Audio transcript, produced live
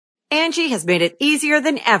Angie has made it easier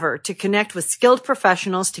than ever to connect with skilled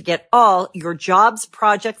professionals to get all your jobs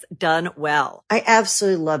projects done well. I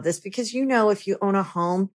absolutely love this because, if you own a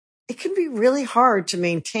home, it can be really hard to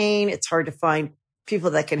maintain. It's hard to find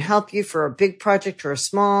people that can help you for a big project or a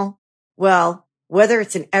small. Well, whether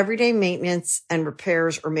it's in everyday maintenance and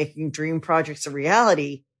repairs or making dream projects a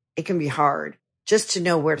reality, it can be hard just to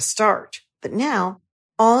know where to start. But now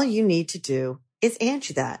all you need to do is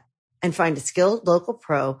Angie that and find a skilled local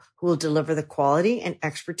pro who will deliver the quality and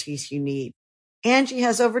expertise you need. Angie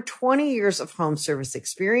has over 20 years of home service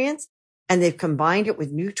experience, and they've combined it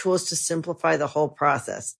with new tools to simplify the whole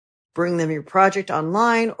process. Bring them your project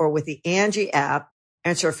online or with the Angie app,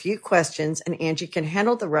 answer a few questions, and Angie can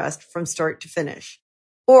handle the rest from start to finish.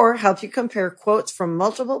 Or help you compare quotes from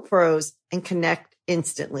multiple pros and connect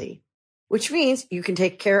instantly, which means you can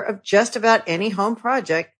take care of just about any home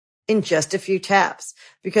project in just a few taps.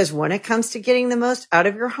 Because when it comes to getting the most out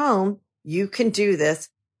of your home, you can do this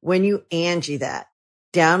when you Angie that.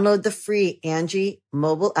 Download the free Angie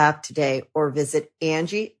mobile app today or visit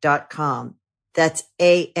Angie.com. That's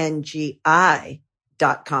ANGI.com.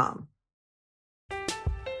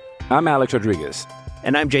 I'm Alex Rodriguez.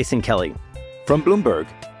 And I'm Jason Kelly. From Bloomberg,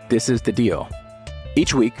 this is The Deal.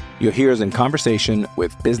 Each week, you'll hear us in conversation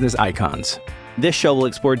with business icons. This show will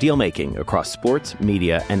explore deal-making across sports,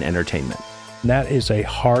 media, and entertainment. That is a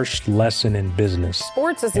harsh lesson in business.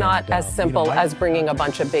 Sports is not as simple as bringing a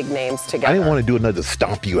bunch of big names together. I didn't want to do another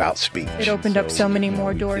stomp you out speech. It opened up so many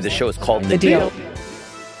more doors. The show is called The Deal.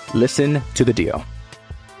 Listen to The Deal.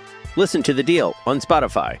 Listen to The Deal on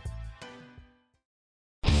Spotify.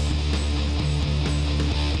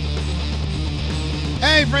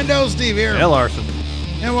 Hey, friendo, Steve here. Hey, Larson.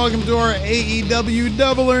 And welcome to our AEW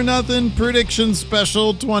Double or Nothing Prediction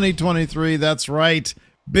Special 2023. That's right.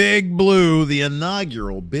 Big Blue, the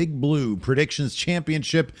inaugural Big Blue Predictions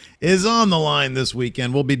Championship is on the line this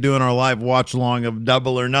weekend. We'll be doing our live watch-along of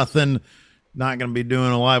Double or Nothing. Not going to be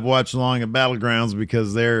doing a live watch-along of Battlegrounds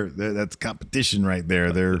because that's competition right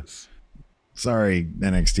there. They're sorry,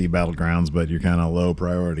 NXT Battlegrounds, but you're kind of low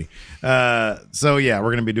priority. So, yeah,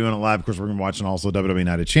 we're going to be doing it live. Of course, we're going to be watching also WWE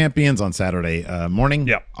Night of Champions on Saturday morning.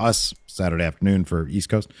 Yep. Us, Saturday afternoon for East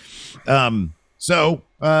Coast. But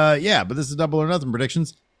this is Double or Nothing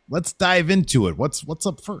predictions. Let's dive into it. What's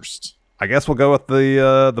up first? I guess we'll go with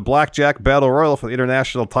the Blackjack Battle Royal for the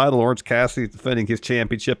international title. Orange Cassidy defending his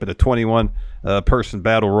championship in a 21-person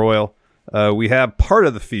Battle Royal. We have part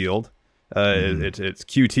of the field. It's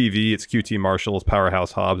QTV, it's QT Marshall, it's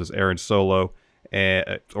Powerhouse Hobbs, it's Aaron Solo,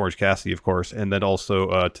 and Orange Cassidy, of course, and then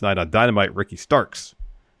also tonight on Dynamite, Ricky Starks.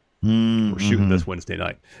 We're shooting this Wednesday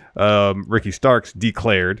night. Ricky Starks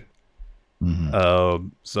declared.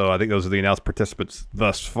 So I think those are the announced participants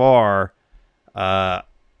thus far.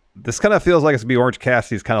 This kind of feels like it's going to be Orange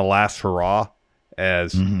Cassidy's kind of last hurrah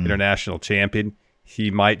as international champion. He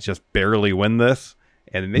might just barely win this,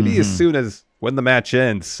 and maybe as soon as when the match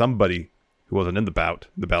ends, somebody who wasn't in the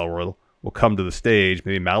Battle Royal, will come to the stage,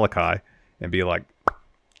 maybe Malachi, and be like,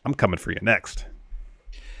 I'm coming for you next.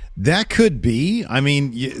 That could be. I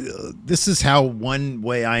mean, this is how one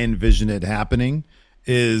way I envision it happening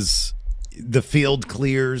is the field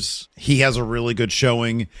clears. He has a really good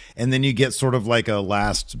showing. And then you get sort of like a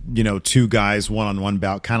last, two guys one-on-one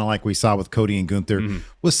bout, kind of like we saw with Cody and Gunther,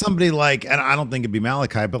 with somebody like, and I don't think it'd be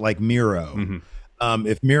Malachi, but like Miro.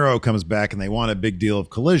 If Miro comes back and they want a big deal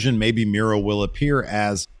of Collision, maybe Miro will appear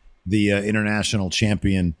as the international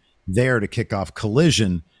champion there to kick off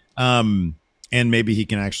Collision. And maybe he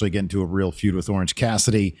can actually get into a real feud with Orange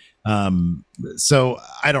Cassidy. So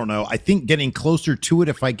I don't know. I think getting closer to it,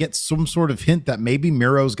 if I get some sort of hint that maybe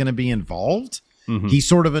Miro's going to be involved, he's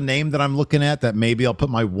sort of a name that I'm looking at that maybe I'll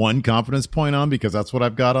put my one confidence point on because that's what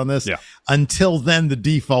I've got on this. Yeah. Until then, the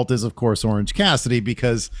default is, of course, Orange Cassidy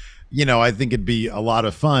because I think it'd be a lot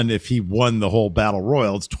of fun if he won the whole Battle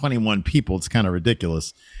Royal. It's 21 people. It's kind of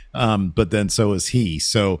ridiculous. But then so is he.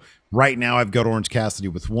 So right now I've got Orange Cassidy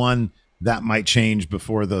with one. That might change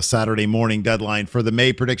before the Saturday morning deadline for the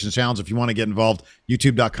May Predictions Challenge. If you want to get involved,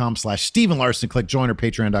 youtube.com/Steven Larson. Click join or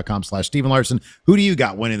patreon.com/Steven Larson. Who do you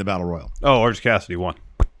got winning the Battle Royal? Oh, Orange Cassidy won.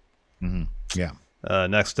 Yeah.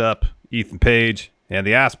 Next up, Ethan Page and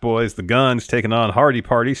the Ass Boys, the Guns, taking on Hardy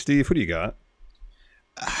Party. Steve, who do you got?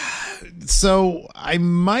 So I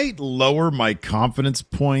might lower my confidence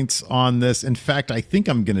points on this. In fact, I think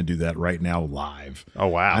I'm going to do that right now live. Oh,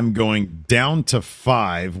 wow. I'm going down to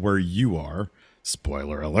 5 where you are.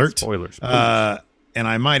 Spoiler alert. Spoilers. And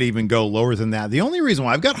I might even go lower than that. The only reason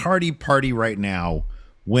why I've got Hardy Party right now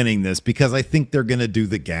winning this because I think they're going to do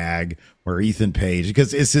the gag where Ethan Page,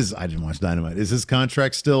 because I didn't watch Dynamite. Is his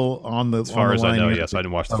contract still on the As far as I know, here? yes. I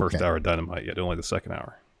didn't watch the first hour of Dynamite yet, only the second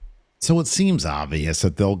hour. So it seems obvious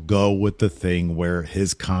that they'll go with the thing where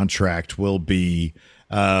his contract will be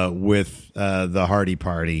with the Hardy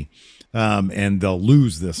Party, and they'll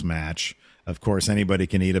lose this match. Of course, anybody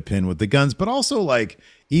can eat a pin with the guns, but also like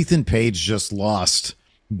Ethan Page just lost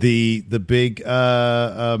the big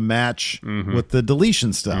match with the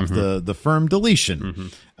deletion stuff, the firm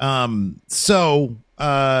deletion.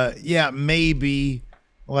 Maybe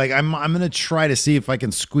like I'm gonna try to see if I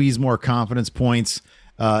can squeeze more confidence points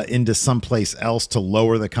into someplace else to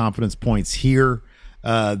lower the confidence points here.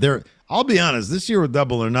 I'll be honest, this year with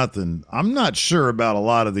Double or Nothing, I'm not sure about a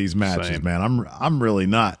lot of these matches, Same. man. I'm really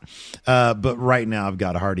not. But right now I've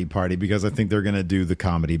got a Hardy Party because I think they're going to do the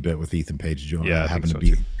comedy bit with Ethan Page Jr. having to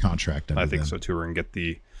be contract. I think so too. We're going to get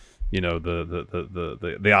the,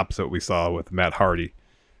 the opposite we saw with Matt Hardy,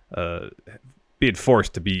 being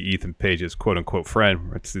forced to be Ethan Page's quote unquote friend.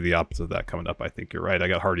 Let's see the opposite of that coming up. I think you're right. I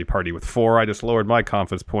got Hardy Party with 4. I just lowered my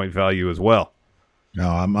confidence point value as well. No,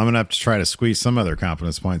 I'm going to have to try to squeeze some other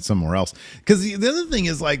confidence points somewhere else. Because the other thing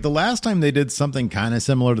is, like, the last time they did something kind of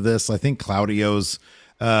similar to this, I think Claudio's,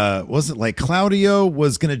 Claudio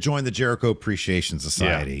was going to join the Jericho Appreciation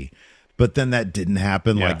Society. Yeah. But then that didn't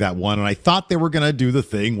happen, like that one. And I thought they were going to do the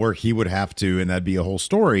thing where he would have to, and that'd be a whole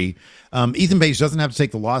story. Ethan Page doesn't have to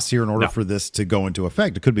take the loss here in order for this to go into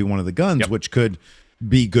effect. It could be one of the guns, which could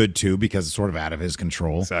be good too, because it's sort of out of his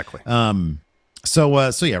control. Exactly. So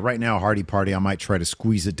right now, Hardy Party, I might try to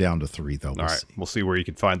squeeze it down to 3, though. All right. We'll see where you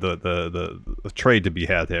can find the trade to be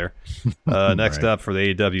had there. Next up for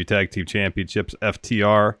the AEW Tag Team Championships,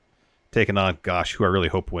 FTR taking on, who I really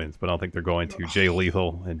hope wins, but I don't think they're going to. Jay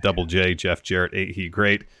Lethal and Double J, Jeff Jarrett, He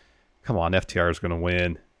Great. Come on, FTR is going to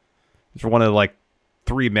win. It's one of the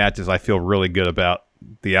 3 matches I feel really good about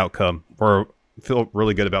the outcome, or feel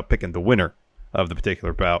really good about picking the winner of the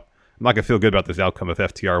particular bout. I'm not going to feel good about this outcome if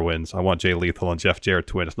FTR wins. I want Jay Lethal and Jeff Jarrett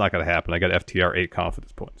to win. It's not going to happen. I got FTR 8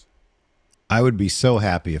 confidence points. I would be so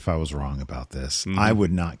happy if I was wrong about this. I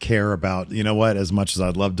would not care about, as much as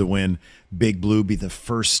I'd love to win, Big Blue be the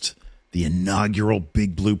inaugural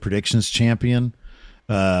Big Blue predictions champion.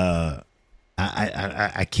 I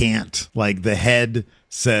can't. Like, the head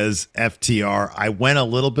says FTR. I went a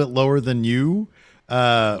little bit lower than you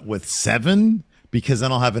with 7. Because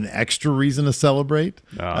then I'll have an extra reason to celebrate.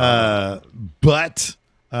 But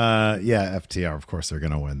FTR, of course, they're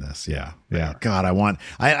going to win this. Yeah. God,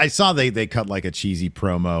 I saw they cut like a cheesy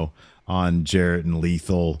promo on Jarrett and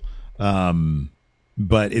Lethal.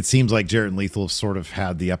 But it seems like Jarrett and Lethal have sort of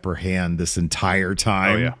had the upper hand this entire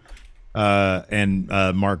time. And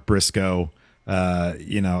Mark Briscoe,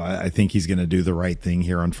 I think he's going to do the right thing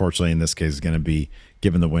here. Unfortunately, in this case, is going to be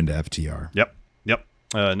giving the win to FTR. Yep.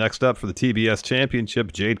 Next up for the TBS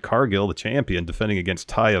Championship, Jade Cargill, the champion, defending against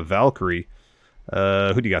Taya Valkyrie.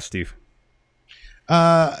 Who do you got, Steve?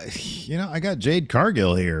 I got Jade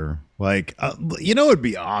Cargill here. Like, it'd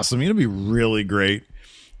be awesome. It'd be really great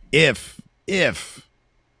if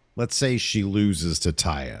let's say she loses to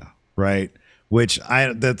Taya, right? Which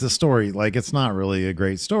that's a story. Like, it's not really a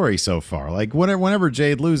great story so far. Like, whenever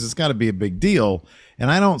Jade loses, it's got to be a big deal,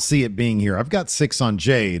 and I don't see it being here. I've got 6 on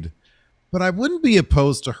Jade. But I wouldn't be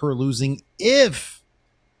opposed to her losing if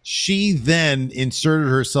she then inserted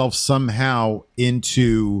herself somehow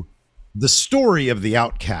into the story of the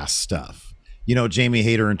Outcast stuff. Jamie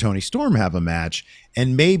Hayter and Tony Storm have a match,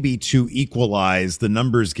 and maybe to equalize the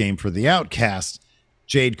numbers game for the Outcast,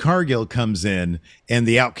 Jade Cargill comes in, and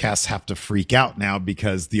the Outcasts have to freak out now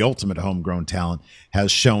because the ultimate homegrown talent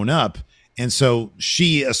has shown up. And so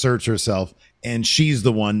she asserts herself, and she's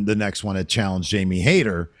the next one to challenge Jamie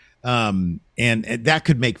Hayter. And that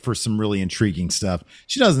could make for some really intriguing stuff.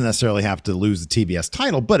 She doesn't necessarily have to lose the TBS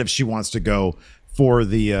title, but if she wants to go for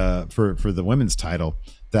the for the women's title,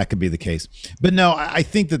 that could be the case. But no, I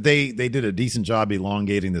think that they did a decent job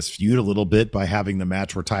elongating this feud a little bit by having the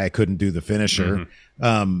match where Taya couldn't do the finisher.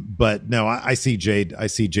 But no, I see Jade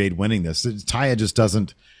winning this. Taya just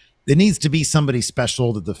doesn't. It needs to be somebody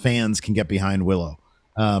special that the fans can get behind. Willow.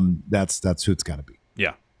 That's who it's got to be.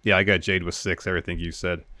 Yeah. I got Jade with 6. Everything you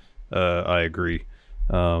said. I agree.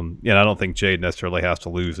 I don't think Jade necessarily has to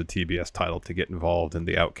lose the TBS title to get involved in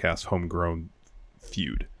the Outcast homegrown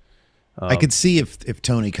feud. I could see if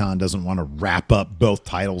Tony Khan doesn't want to wrap up both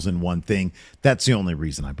titles in one thing. That's the only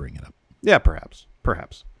reason I bring it up. Yeah, perhaps.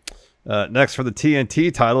 Next for the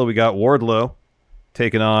TNT title, we got Wardlow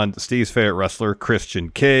taking on Steve's favorite wrestler, Christian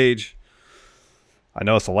Cage. I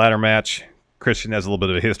know it's a ladder match. Christian has a little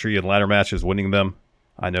bit of a history in ladder matches, winning them.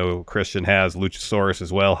 I know Christian has Luchasaurus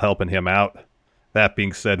as well, helping him out. That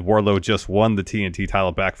being said, Wardlow just won the TNT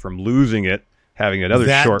title back from losing it, having another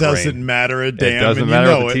short reign. That doesn't matter a damn. It doesn't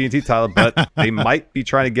matter with the TNT title, but they might be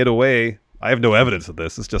trying to get away. I have no evidence of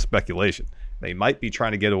this. It's just speculation. They might be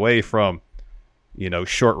trying to get away from,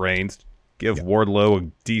 short reigns, give Wardlow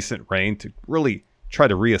a decent reign to really try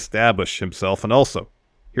to reestablish himself. And also,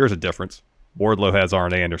 here's a difference. Wardlow has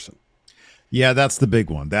Arn Anderson. Yeah, that's the big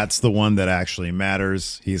one. That's the one that actually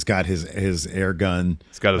matters. He's got his air gun.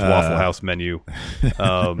 He's got his Waffle House menu.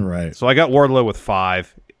 Right. So I got Wardlow with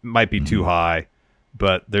 5. It might be too high,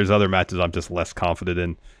 but there's other matches I'm just less confident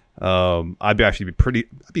in. I'd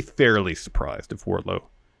be fairly surprised if Wardlow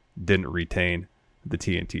didn't retain the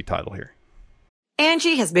TNT title here.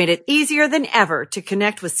 Angie has made it easier than ever to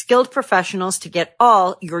connect with skilled professionals to get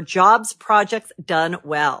all your jobs projects done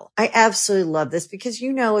well. I absolutely love this because,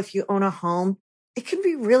 if you own a home, it can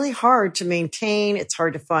be really hard to maintain. It's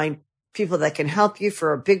hard to find people that can help you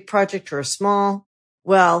for a big project or a small.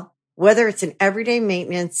 Well, whether it's in everyday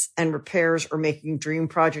maintenance and repairs or making dream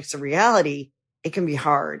projects a reality, it can be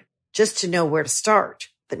hard just to know where to start.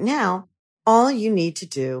 But now all you need to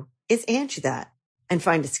do is Angie that and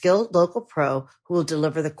find a skilled local pro who will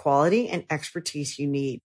deliver the quality and expertise you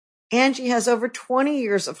need. Angie has over 20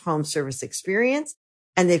 years of home service experience,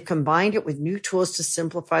 and they've combined it with new tools to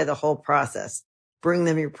simplify the whole process. Bring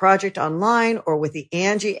them your project online or with the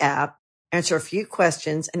Angie app, answer a few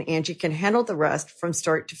questions, and Angie can handle the rest from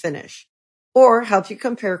start to finish. Or help you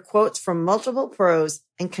compare quotes from multiple pros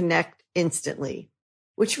and connect instantly,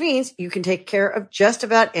 which means you can take care of just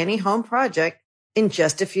about any home project in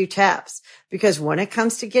just a few taps. Because when it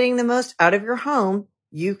comes to getting the most out of your home,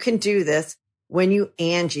 you can do this when you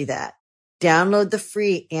Angie that. Download the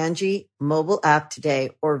free Angie mobile app today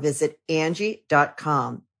or visit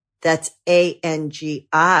Angie.com. That's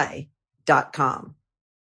ANGI.com.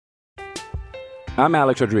 I'm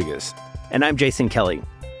Alex Rodriguez. And I'm Jason Kelly.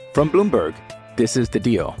 From Bloomberg, this is The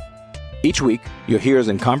Deal. Each week, you'll hear us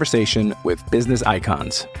in conversation with business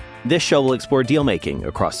icons. This show will explore deal-making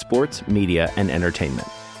across sports, media, and entertainment.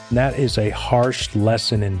 That is a harsh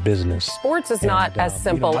lesson in business. Sports is not as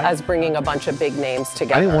simple as bringing a bunch of big names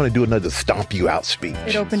together. I didn't want to do another stomp you out speech.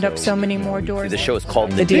 It opened up so many more doors. The show is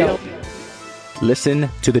called The Deal. Listen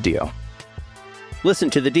to The Deal.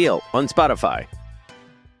 Listen to The Deal on Spotify.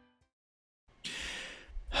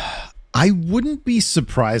 I wouldn't be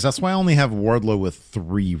surprised. That's why I only have Wardlow with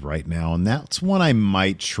 3 right now, and that's one I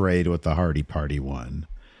might trade with the Hardy Party one.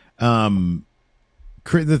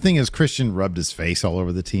 The thing is, Christian rubbed his face all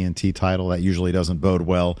over the TNT title. That usually doesn't bode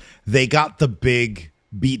well. They got the big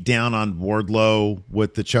beat down on Wardlow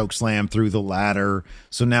with the choke slam through the ladder.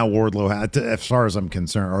 So now Wardlow had to, as far as I'm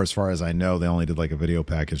concerned, or as far as I know, they only did like a video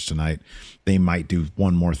package tonight. They might do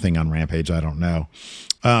one more thing on Rampage. I don't know.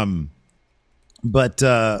 But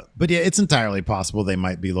yeah, it's entirely possible they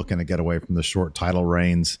might be looking to get away from the short title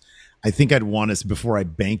reigns. I think I'd want to, before I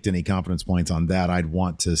banked any confidence points on that, I'd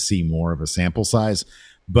want to see more of a sample size.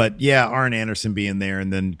 But yeah, Arn Anderson being there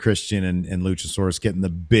and then Christian and Luchasaurus getting the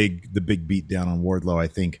big beat down on Wardlow, I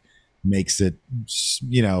think makes it, I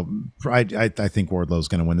think Wardlow's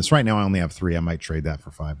going to win this. Right now I only have 3. I might trade that for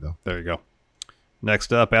 5 though. There you go.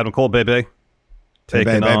 Next up, Adam Cole, baby.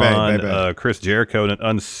 Taking on Chris Jericho in an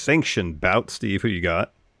unsanctioned bout. Steve, who you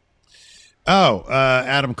got?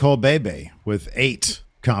 Adam Cole, baby, with 8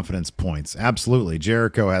 confidence points. Absolutely.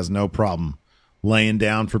 Jericho has no problem laying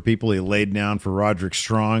down for people. He laid down for Roderick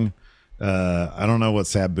Strong. I don't know what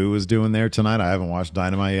Sabu is doing there tonight. I haven't watched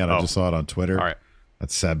Dynamite yet. I just saw it on Twitter. All right.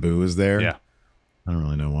 That Sabu is there. Yeah. I don't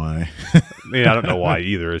really know why. I don't know why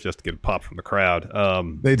either. It's just to get popped from the crowd.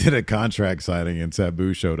 They did a contract signing and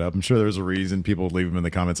Sabu showed up. I'm sure there's a reason. People would leave him in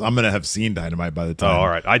the comments. I'm going to have seen Dynamite by the time. Oh, all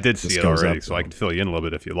right. I did see it already, so I can fill you in a little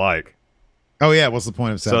bit if you like. Oh, yeah. What's the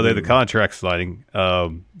point of Sabu? So they're the contract signing.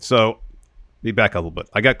 So be back a little bit.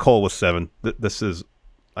 I got Cole with 7. This is,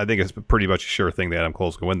 I think it's pretty much a sure thing that Adam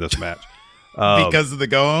Cole's going to win this match. Because of the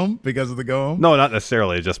go home? No, not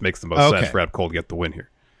necessarily. It just makes the most sense for Adam Cole to get the win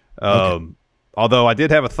here. Although I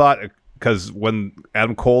did have a thought, because when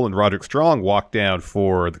Adam Cole and Roderick Strong walked down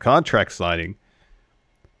for the contract signing,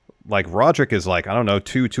 like Roderick is like, I don't know,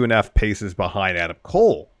 2.5 paces behind Adam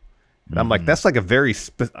Cole. And I'm like, that's like a very,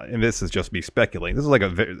 and this is just me speculating. This is like I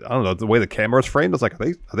don't know, the way the camera's framed. It's like,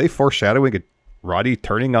 are they foreshadowing Roddy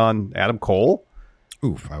turning on Adam Cole?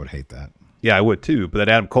 Oof, I would hate that. Yeah, I would too. But then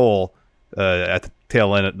Adam Cole, at the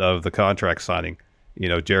tail end of the contract signing,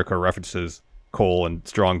 Jericho references Cole and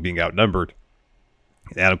Strong being outnumbered.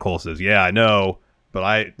 And Adam Cole says, yeah, I know,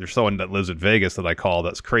 But there's someone that lives in Vegas that I call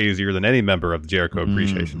that's crazier than any member of the Jericho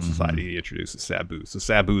Appreciation Society. He introduces Sabu. So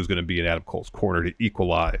Sabu is going to be in Adam Cole's corner to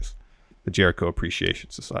equalize the Jericho Appreciation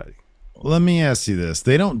Society. Let me ask you this.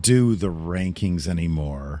 They don't do the rankings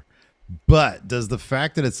anymore, but does the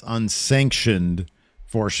fact that it's unsanctioned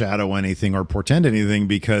foreshadow anything or portend anything?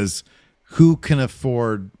 Because who can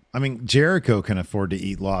afford... I mean, Jericho can afford to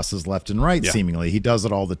eat losses left and right, seemingly. He does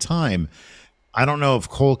it all the time. I don't know if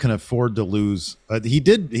Cole can afford to lose. He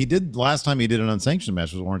did last time he did an unsanctioned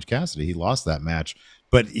match was Orange Cassidy. He lost that match,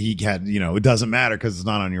 but he had, it doesn't matter because it's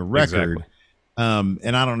not on your record. Exactly.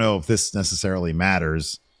 And I don't know if this necessarily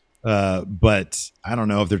matters, but I don't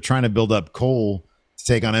know if they're trying to build up Cole to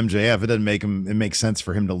take on MJF. It makes sense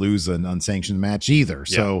for him to lose an unsanctioned match either.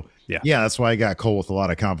 Yeah. So yeah, that's why I got Cole with a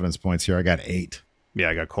lot of confidence points here. I got 8. Yeah,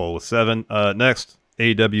 I got Cole with 7. Next,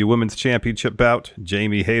 AEW Women's Championship bout.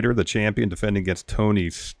 Jamie Hayter, the champion, defending against Toni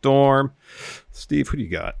Storm. Steve, who do you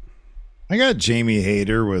got? I got Jamie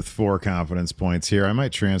Hayter with 4 confidence points here. I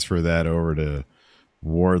might transfer that over to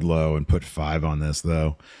Wardlow and put 5 on this,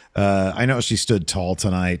 though. I know she stood tall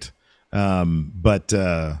tonight, but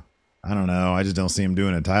I don't know. I just don't see him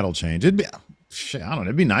doing a title change. I don't know.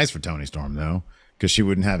 It'd be nice for Toni Storm, though, because she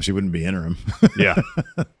wouldn't be interim. Yeah.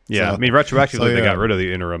 Yeah. So, I mean, retroactively, they yeah. got rid of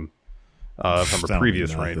the interim from a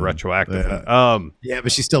previous reign, retroactive. Yeah,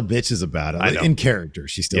 but she still bitches about it. I know. In character,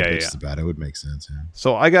 she still bitches about it. It would make sense. Yeah.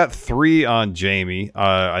 So I got 3 on Jamie.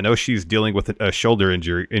 I know she's dealing with a shoulder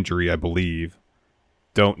injury, I believe.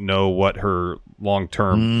 Don't know what her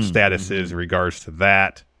long-term status is in regards to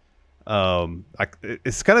that.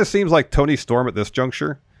 It kind of seems like Toni Storm at this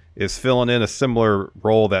juncture is filling in a similar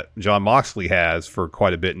role that Jon Moxley has for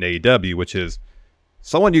quite a bit in AEW, which is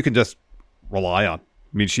someone you can just rely on.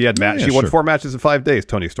 I mean, she had she won 4 matches in 5 days.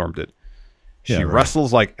 Toni Storm did. She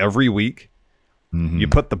wrestles like every week. You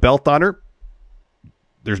put the belt on her.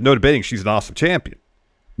 There's no debating she's an awesome champion.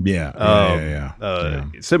 Yeah.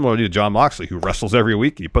 Similarly to Jon Moxley, who wrestles every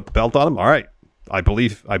week. You put the belt on him. All right, I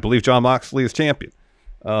believe Jon Moxley is champion,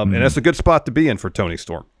 and that's a good spot to be in for Toni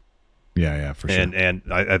Storm. Yeah, for sure. And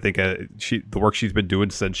I think the work she's been doing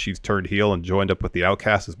since she's turned heel and joined up with the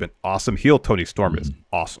Outcasts has been awesome. Heel Toni Storm is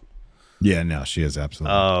awesome. Yeah, no, she is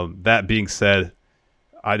absolutely. That being said,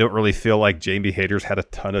 I don't really feel like Jamie Hayter's had a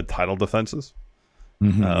ton of title defenses.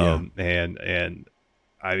 And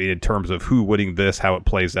I mean, in terms of who winning this, how it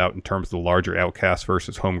plays out in terms of the larger Outcast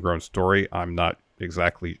versus homegrown story, I'm not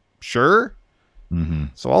exactly sure.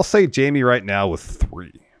 So I'll say Jamie right now with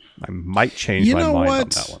 3. I might change my mind on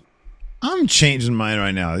that one. I'm changing mine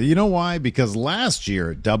right now. You know why? Because last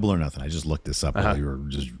year at Double or Nothing, I just looked this up while you were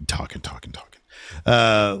just talking.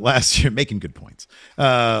 Last year, making good points.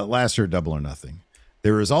 Last year at Double or Nothing,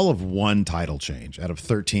 there was all of 1 title change out of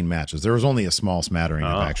 13 matches. There was only a small smattering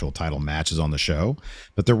of actual title matches on the show,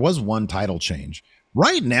 but there was 1 title change.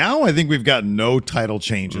 Right now, I think we've got no title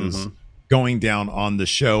changes going down on the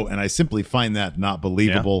show, and I simply find that not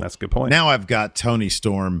believable. Yeah, that's a good point. Now I've got Toni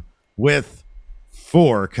Storm with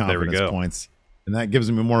 4 confidence points, and that gives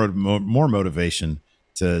me more motivation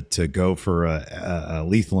to go for a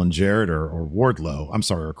Lethal and Jarrett or Wardlow. I'm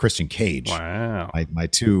sorry, or Christian Cage. Wow, my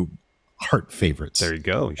 2 heart favorites. There you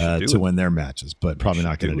go. You to win their matches, but probably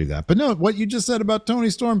not going to do that. But no, what you just said about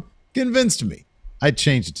Toni Storm convinced me. I'd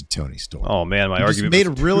change it to Toni Storm. Oh man, my argument made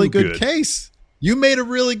was a really good case. You made a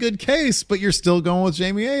really good case, but you're still going with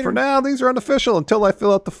Jamie Hayter. For now, these are unofficial until I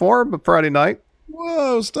fill out the form on Friday night.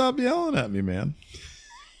 Whoa, stop yelling at me, man.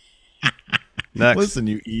 Next. Listen,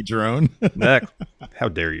 you E-drone. Next. How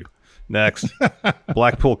dare you? Next.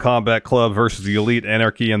 Blackpool Combat Club versus the Elite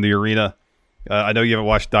Anarchy in the Arena. I know you haven't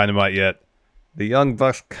watched Dynamite yet. The Young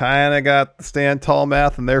Bucks kind of got the stand tall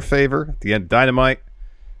math in their favor at the end of Dynamite.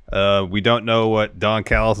 We don't know what Don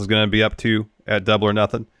Callis is going to be up to at Double or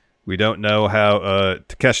Nothing. We don't know how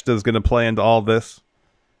Takeshita is going to play into all this.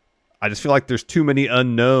 I just feel like there's too many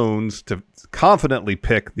unknowns to confidently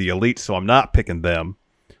pick the Elite, so I'm not picking them.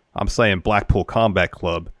 I'm saying Blackpool Combat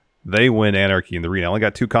Club. They win Anarchy in the Arena. I only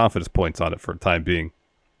got 2 confidence points on it for the time being.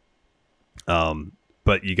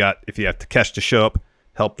 But if you have Takeshita show up,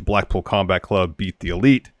 help the Blackpool Combat Club beat the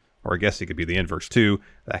Elite, or I guess it could be the inverse too,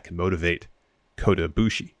 that can motivate Kota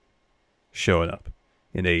Ibushi showing up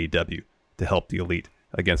in AEW to help the Elite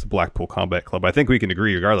against the Blackpool Combat Club. I think we can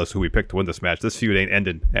agree, regardless who we pick to win this match, this feud ain't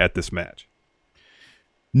ending at this match.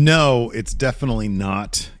 No, it's definitely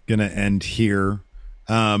not going to end here.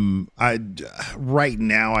 Right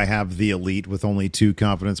now I have the Elite with only 2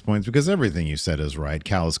 confidence points because everything you said is right.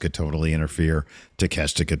 Callis could totally interfere.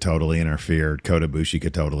 Takeshita could totally interfere. Kota Ibushi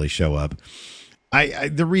could totally show up.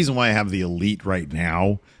 The reason why I have the Elite right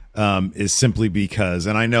now, is simply because,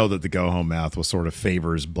 and I know that the go home math was sort of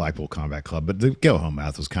favors Blackpool Combat Club, but the go home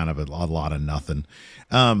math was kind of a lot of nothing.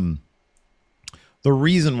 The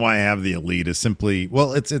reason why I have the Elite is simply,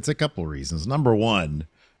 well, it's a couple of reasons. Number one,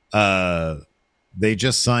 they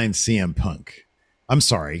just signed CM Punk. I'm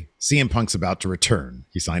sorry, CM Punk's about to return.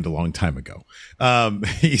 He signed a long time ago.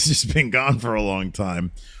 He's just been gone for a long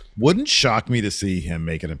time. Wouldn't shock me to see him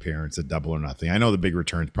make an appearance at Double or Nothing. I know the big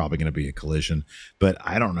return's probably going to be a Collision, but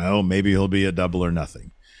I don't know. Maybe he'll be a Double or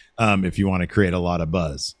Nothing if you want to create a lot of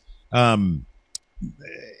buzz. And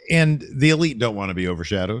the Elite don't want to be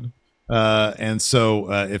overshadowed. And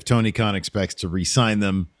so if Tony Khan expects to re-sign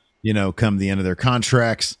them, come the end of their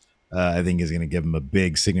contracts, I think he's going to give them a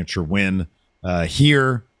big signature win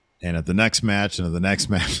here and at the next match and at the next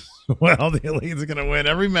match. Well, the Elite's going to win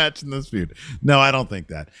every match in this feud. No, I don't think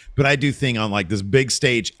that. But I do think on like this big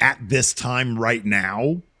stage at this time right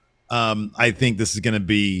now, I think this is going to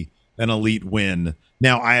be an Elite win.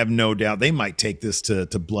 Now, I have no doubt they might take this to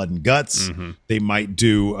Blood and Guts. Mm-hmm. They might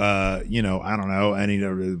do, I don't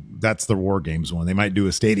know, that's the War Games one. They might do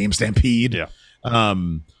a Stadium Stampede. Yeah.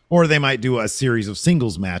 Or they might do a series of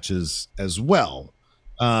singles matches as well.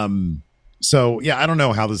 So, yeah, I don't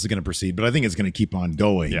know how this is going to proceed, but I think it's going to keep on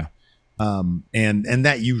going. Yeah. And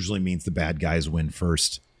that usually means the bad guys win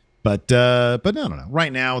first. But no.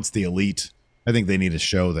 Right now, it's the Elite. I think they need to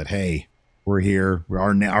show that, hey, we're here.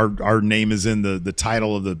 Our name is in the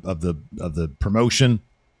title of the promotion.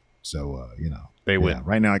 So they win.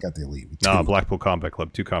 Right now, I got the Elite. No, Blackpool Combat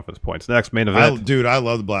Club, 2 confidence points. Next main event, I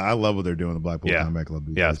love what they're doing. The Blackpool Combat Club.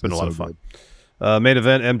 Yeah, it's been a lot of fun. Main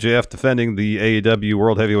event: MJF defending the AEW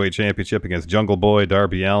World Heavyweight Championship against Jungle Boy,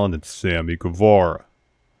 Darby Allin, and Sammy Guevara.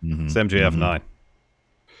 Mm-hmm. It's MJF 9.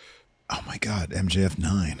 Oh my God, MJF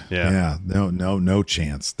 9. Yeah. No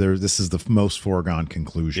chance. This is the most foregone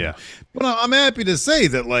conclusion. Yeah. But I'm happy to say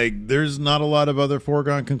that there's not a lot of other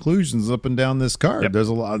foregone conclusions up and down this card. Yep. There's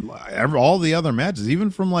a lot. All the other matches, even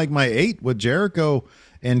from my 8 with Jericho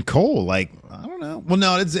and Cole. I don't know. Well,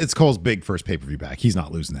 no, it's Cole's big first pay-per-view back. He's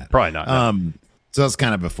not losing that. Probably not. No. So that's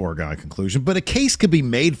kind of a foregone conclusion. But a case could be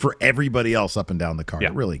made for everybody else up and down the card. Yeah.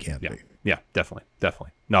 It really can be. be. Yeah, definitely.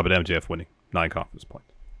 No, but MJF winning 9 confidence points.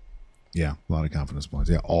 Yeah, a lot of confidence points.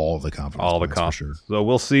 Yeah, all the confidence points for sure. So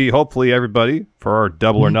we'll see, hopefully, everybody for our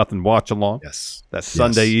Double or Nothing watch along. Yes. That's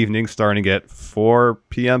Sunday evening starting at 4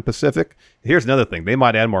 p.m. Pacific. Here's another thing. They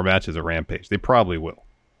might add more matches at Rampage. They probably will.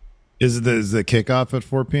 Is the kickoff at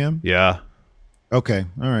 4 p.m.? Yeah. Okay.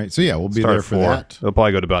 All right. So, yeah, we'll be there for that. It'll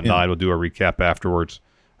probably go to about 9. We'll do a recap afterwards.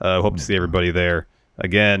 Hope to see everybody there.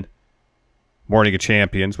 Again, Morning of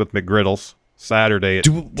Champions with McGriddles. Saturday.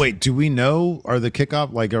 Do we know, are the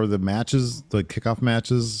kickoff, are the matches, the kickoff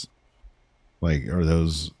matches, are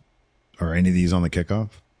any of these on the kickoff?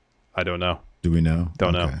 I don't know. Do we know?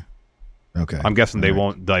 Don't know. Okay. I'm guessing they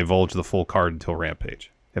won't divulge the full card until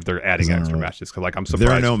Rampage if they're adding extra matches. Because I'm surprised.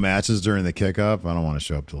 There are no matches during the kickoff. I don't want to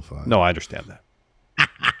show up till 5. No, I understand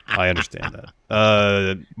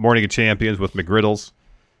that. Morning of Champions with McGriddles.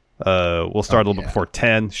 We'll start a little bit before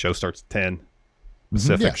 10. Show starts at 10.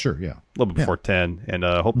 Pacific. Yeah, sure, yeah. A little bit before 10, and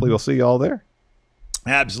hopefully we'll see you all there.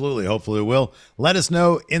 Absolutely. Hopefully we will. Let us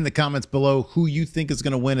know in the comments below who you think is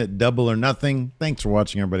going to win at Double or Nothing. Thanks for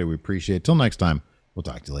watching, everybody. We appreciate it. Till next time, we'll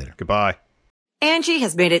talk to you later. Goodbye. Angie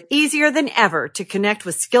has made it easier than ever to connect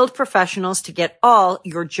with skilled professionals to get all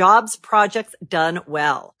your jobs projects done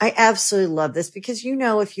well. I absolutely love this because,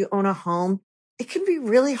 if you own a home, it can be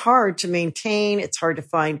really hard to maintain. It's hard to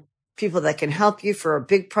find people that can help you for a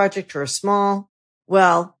big project or a small.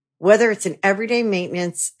 Well, whether it's in everyday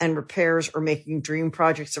maintenance and repairs or making dream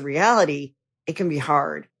projects a reality, it can be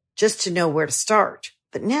hard just to know where to start.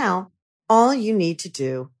 But now, all you need to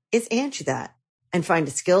do is Angie that and find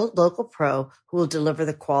a skilled local pro who will deliver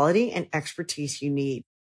the quality and expertise you need.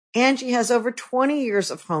 Angie has over 20 years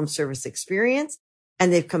of home service experience,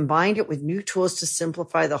 and they've combined it with new tools to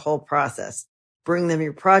simplify the whole process. Bring them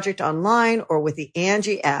your project online or with the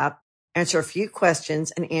Angie app. Answer a few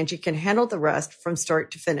questions, and Angie can handle the rest from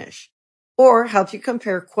start to finish. Or help you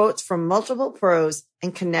compare quotes from multiple pros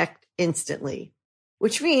and connect instantly.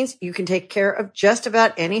 Which means you can take care of just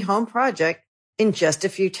about any home project in just a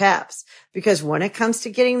few taps. Because when it comes to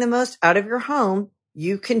getting the most out of your home,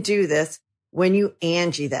 you can do this when you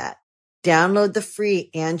Angie that. Download the free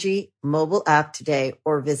Angie mobile app today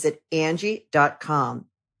or visit Angie.com.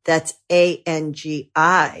 That's ANGI.com.